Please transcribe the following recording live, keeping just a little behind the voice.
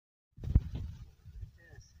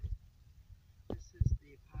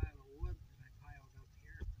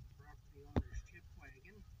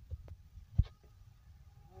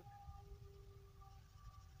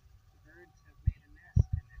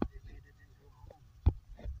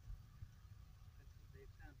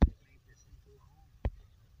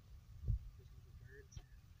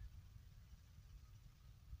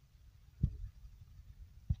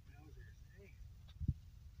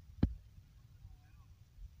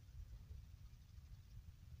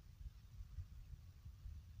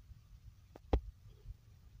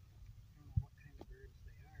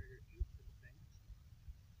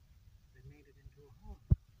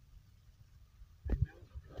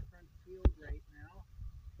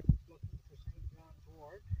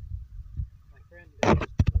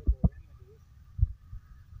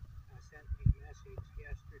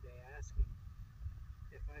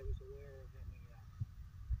I was aware of any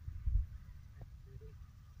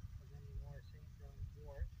more St. John's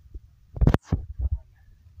wort.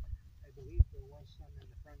 I believe there was some in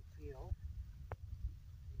the front field.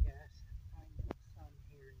 Yes, finding some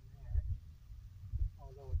here and there.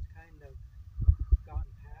 Although it's kind of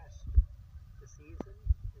gotten past the season.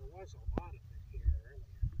 There was a lot of it here earlier.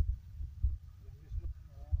 But I'm just looking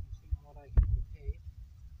around and seeing what I can locate.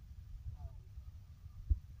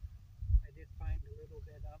 I did find a little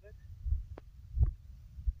bit of it.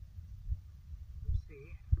 You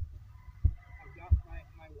see, I've got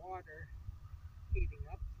my water heating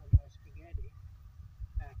up for my spaghetti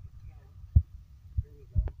back at camp. Here we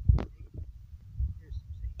go. Here's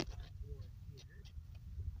some St. John's wort here.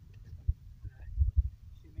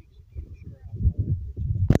 She makes a tincture out of it,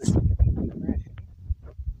 which is pretty refreshing.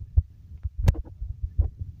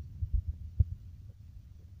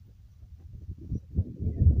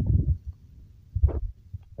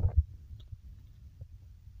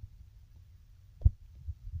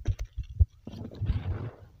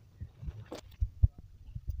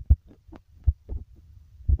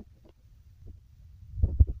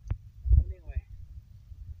 Anyway,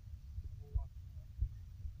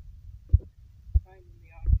 finding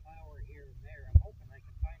the odd flower here and there. I'm hoping I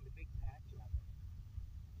can find a big patch of it.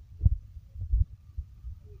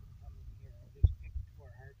 So we can come in here and just pick to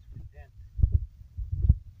our heart's content.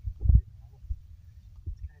 That's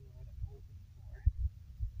kind of what I'm hoping for.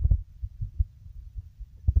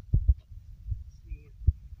 Let's see if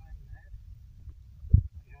we can find that.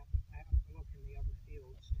 I have to look in the other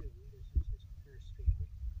fields too. This is just the first field.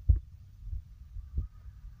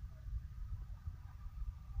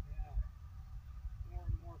 Yeah, more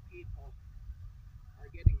and more people are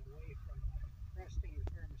getting away from trusting the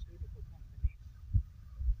pharmaceutical companies, and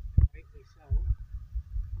rightly so.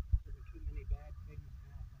 There are too many bad things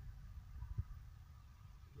happen.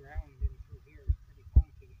 The ground in through here is pretty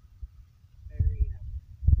funky. Very,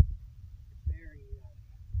 it's very,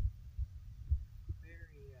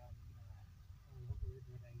 what word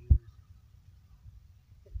would I use?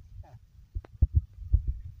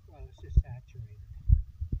 Well, it's just saturated.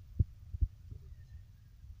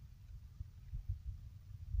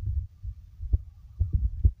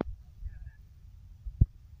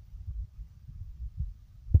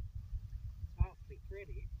 Awfully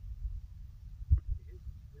pretty. It is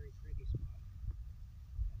a very pretty spot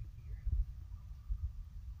back here.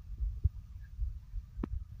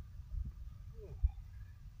 Oh.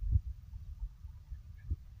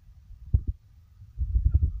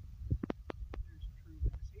 There's a true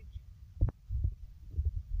message.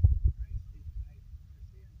 Christ did die for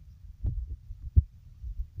sins.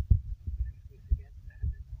 Sometimes we forget that.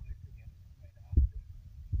 I know I forget it quite often.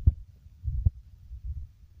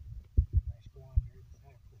 And I squandered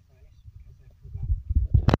sacrifice because I forgot.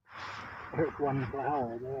 There's one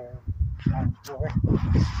flower there.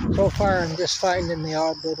 So far I'm just finding the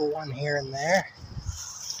odd little one here and there.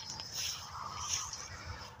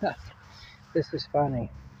 This is funny.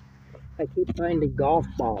 I keep finding golf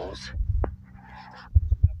balls. There's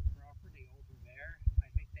another property over there. I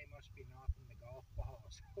think they must be knocking the golf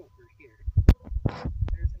balls over here.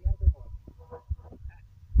 There's another one.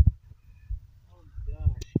 Oh my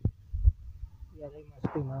gosh. Yeah, they must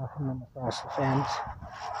be knocking them across the fence.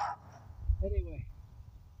 Anyway.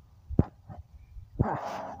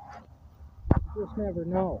 You just never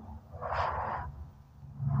know.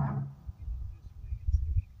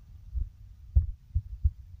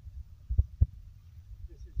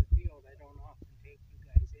 This is a field I don't often take you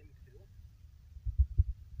guys into.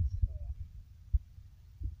 So,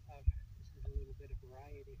 this is a little bit of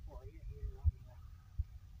variety for you here on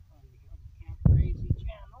the Camp Crazy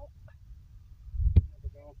channel.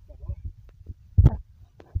 Another golf ball.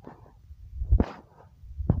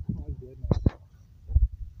 My goodness.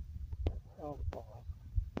 Golf balls.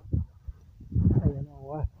 You know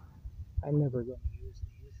what? I'm never going to use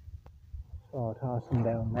these. So I'll toss them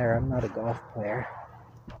down there. I'm not a golf player.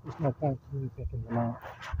 There's no point in me picking them out.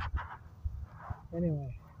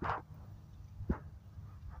 Anyway,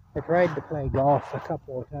 I tried to play golf a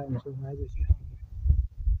couple of times when I was young.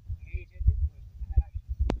 I hated it with a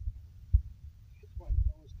passion. It's one of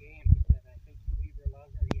those games that I think you either love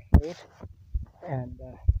or you hate. And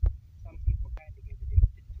some people kind of get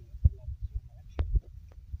addicted to it. They love it so much.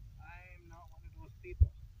 I'm not one of those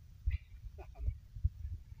people.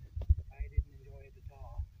 I didn't enjoy it at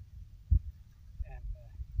all. And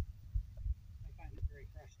I find it very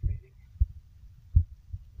frustrating.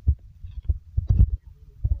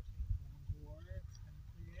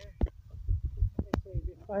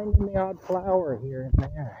 Just finding the odd flower here and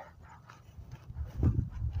there.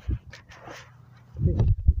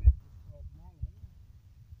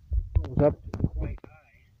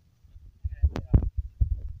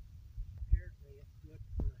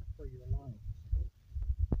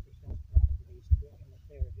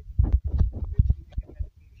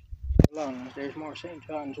 bungs. There's more St.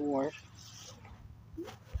 John's wort.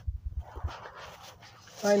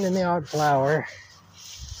 Finding the odd flower.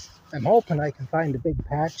 I'm hoping I can find a big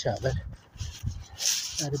patch of it.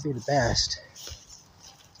 That'd be the best.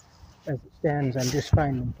 As it stands, I'm just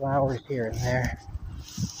finding flowers here and there.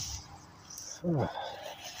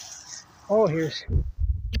 Oh, here's a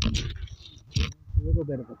little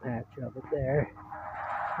bit of a patch of it there.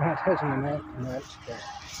 That doesn't amount to much, but...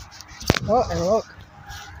 Oh, and look!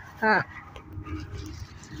 Ah!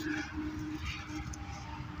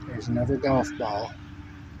 There's another golf ball.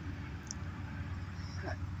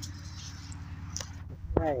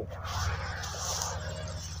 Right.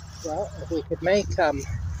 Well, if we could make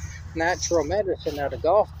natural medicine out of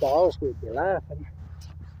golf balls, we'd be laughing.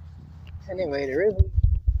 Anyway, there is there's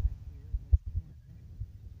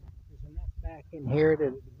enough back in here that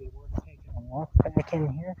it would be worth taking a walk back in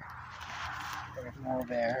here. There's more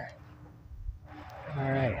there.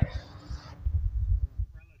 Alright. Relative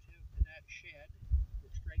to that shed,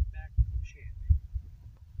 we're straight back to the shed.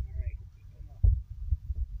 Alright, good to know.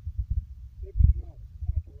 Good to know.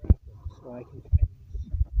 I'm going to wrap it so I can find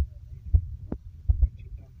this later. When she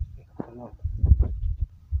comes below.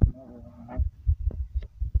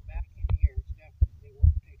 Back in here, it's definitely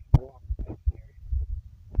worth taking a walk back there.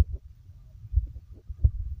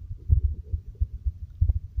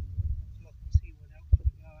 Let's look and see what else we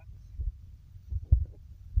got.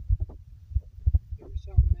 There was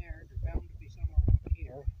some there. There's bound to be some around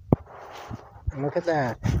here. And look at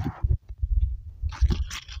that.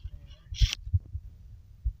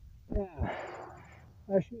 Yeah.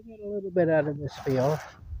 I should get a little bit out of this field.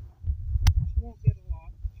 She won't get a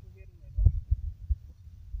lot, but she'll get a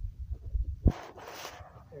little.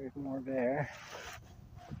 There's more there.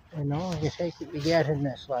 You know, you take what you get in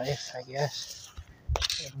this life, I guess.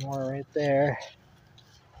 There's more right there.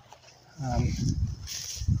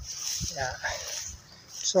 Yeah.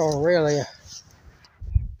 So really, back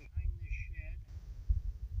behind this shed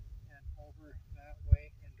and over that way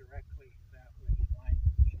and directly that way in line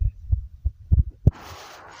with the shed.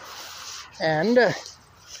 And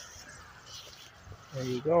there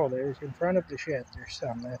you go. There's in front of the shed. There's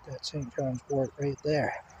some. That's St. John's wort right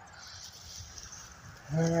there.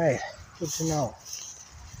 All right. Good to know.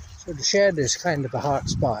 So the shed is kind of a hot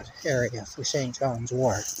spot area for St. John's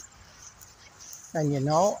wort. And you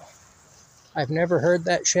know, I've never heard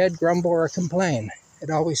that shed grumble or complain. It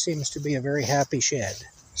always seems to be a very happy shed.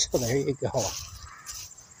 So there you go.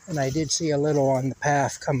 And I did see a little on the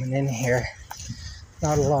path coming in here.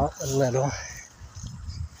 Not a lot, but a little.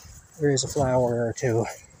 There is a flower or two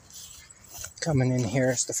coming in here.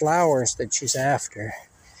 It's the flowers that she's after.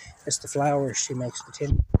 It's the flowers she makes the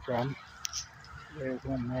tinder from. There's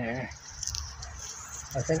one there.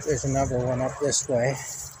 I think there's another one up this way.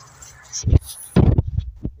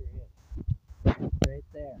 Right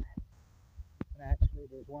there. And actually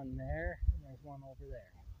there's one there and there's one over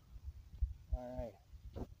there. Alright.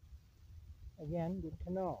 Again, good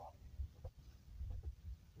to know.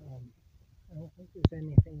 I don't think there's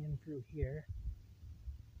anything in through here.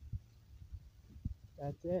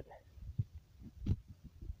 That's it.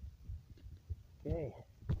 Okay.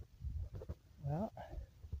 Well,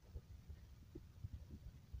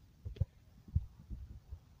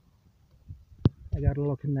 I gotta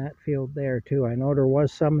look in that field there too. I know there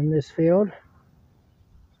was some in this field.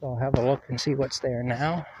 So I'll have a look and see what's there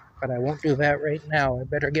now. But I won't do that right now. I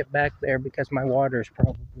better get back there because my water's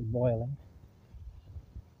probably boiling.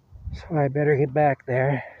 So I better get back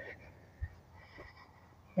there.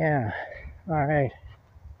 Yeah. Alright.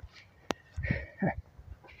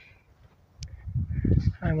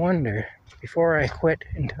 I wonder, before I quit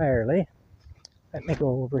entirely, let me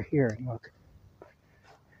go over here and look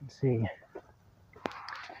and see.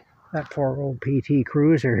 That poor old PT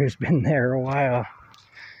Cruiser has been there a while.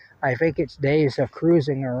 I think its days of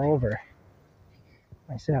cruising are over.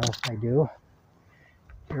 Myself, I do.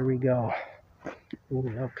 Here we go.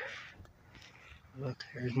 Ooh, look. Look,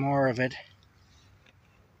 there's more of it.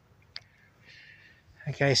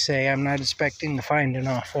 Like I say, I'm not expecting to find an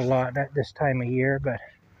awful lot at this time of year, but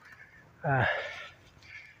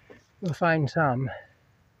we'll find some.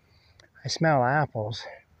 I smell apples.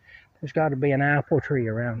 There's got to be an apple tree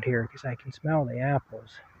around here because I can smell the apples.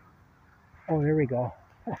 Oh, here we go.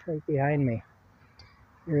 Right behind me.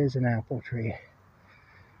 There is an apple tree.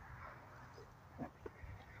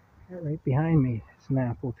 Right behind me is an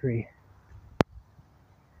apple tree.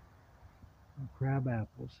 Crab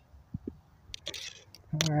apples.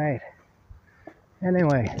 Alright.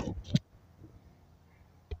 Anyway.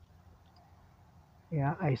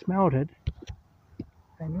 Yeah, I smelled it.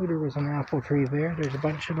 I knew there was an apple tree there. There's a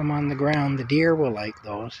bunch of them on the ground. The deer will like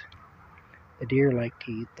those. The deer like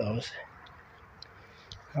to eat those.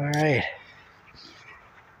 All right.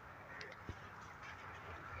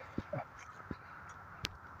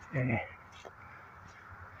 Okay.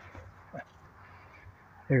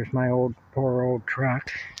 There's my poor old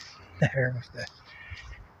truck. There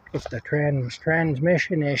with the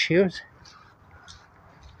transmission issues.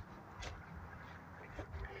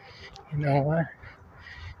 You know what?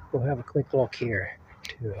 We'll have a quick look here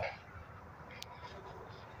too.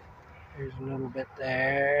 There's a little bit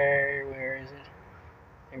there. Where is it?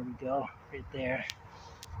 There we go. Right there.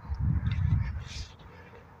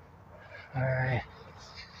 All right.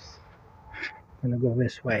 I'm gonna go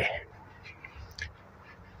this way.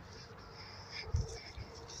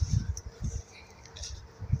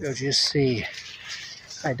 You'll just see.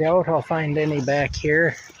 I doubt I'll find any back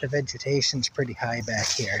here. The vegetation's pretty high back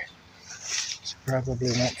here. So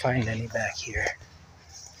probably won't find any back here.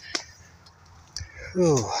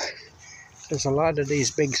 Ooh. There's a lot of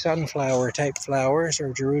these big sunflower type flowers,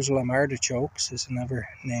 or Jerusalem artichokes is another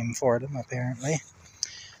name for them apparently.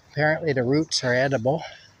 Apparently the roots are edible.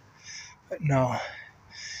 But no,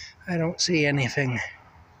 I don't see anything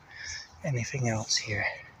else here.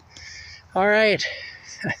 All right,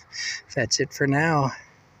 that's it for now.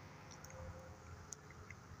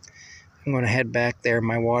 I'm going to head back there.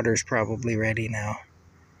 My water's probably ready now.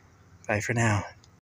 Bye for now.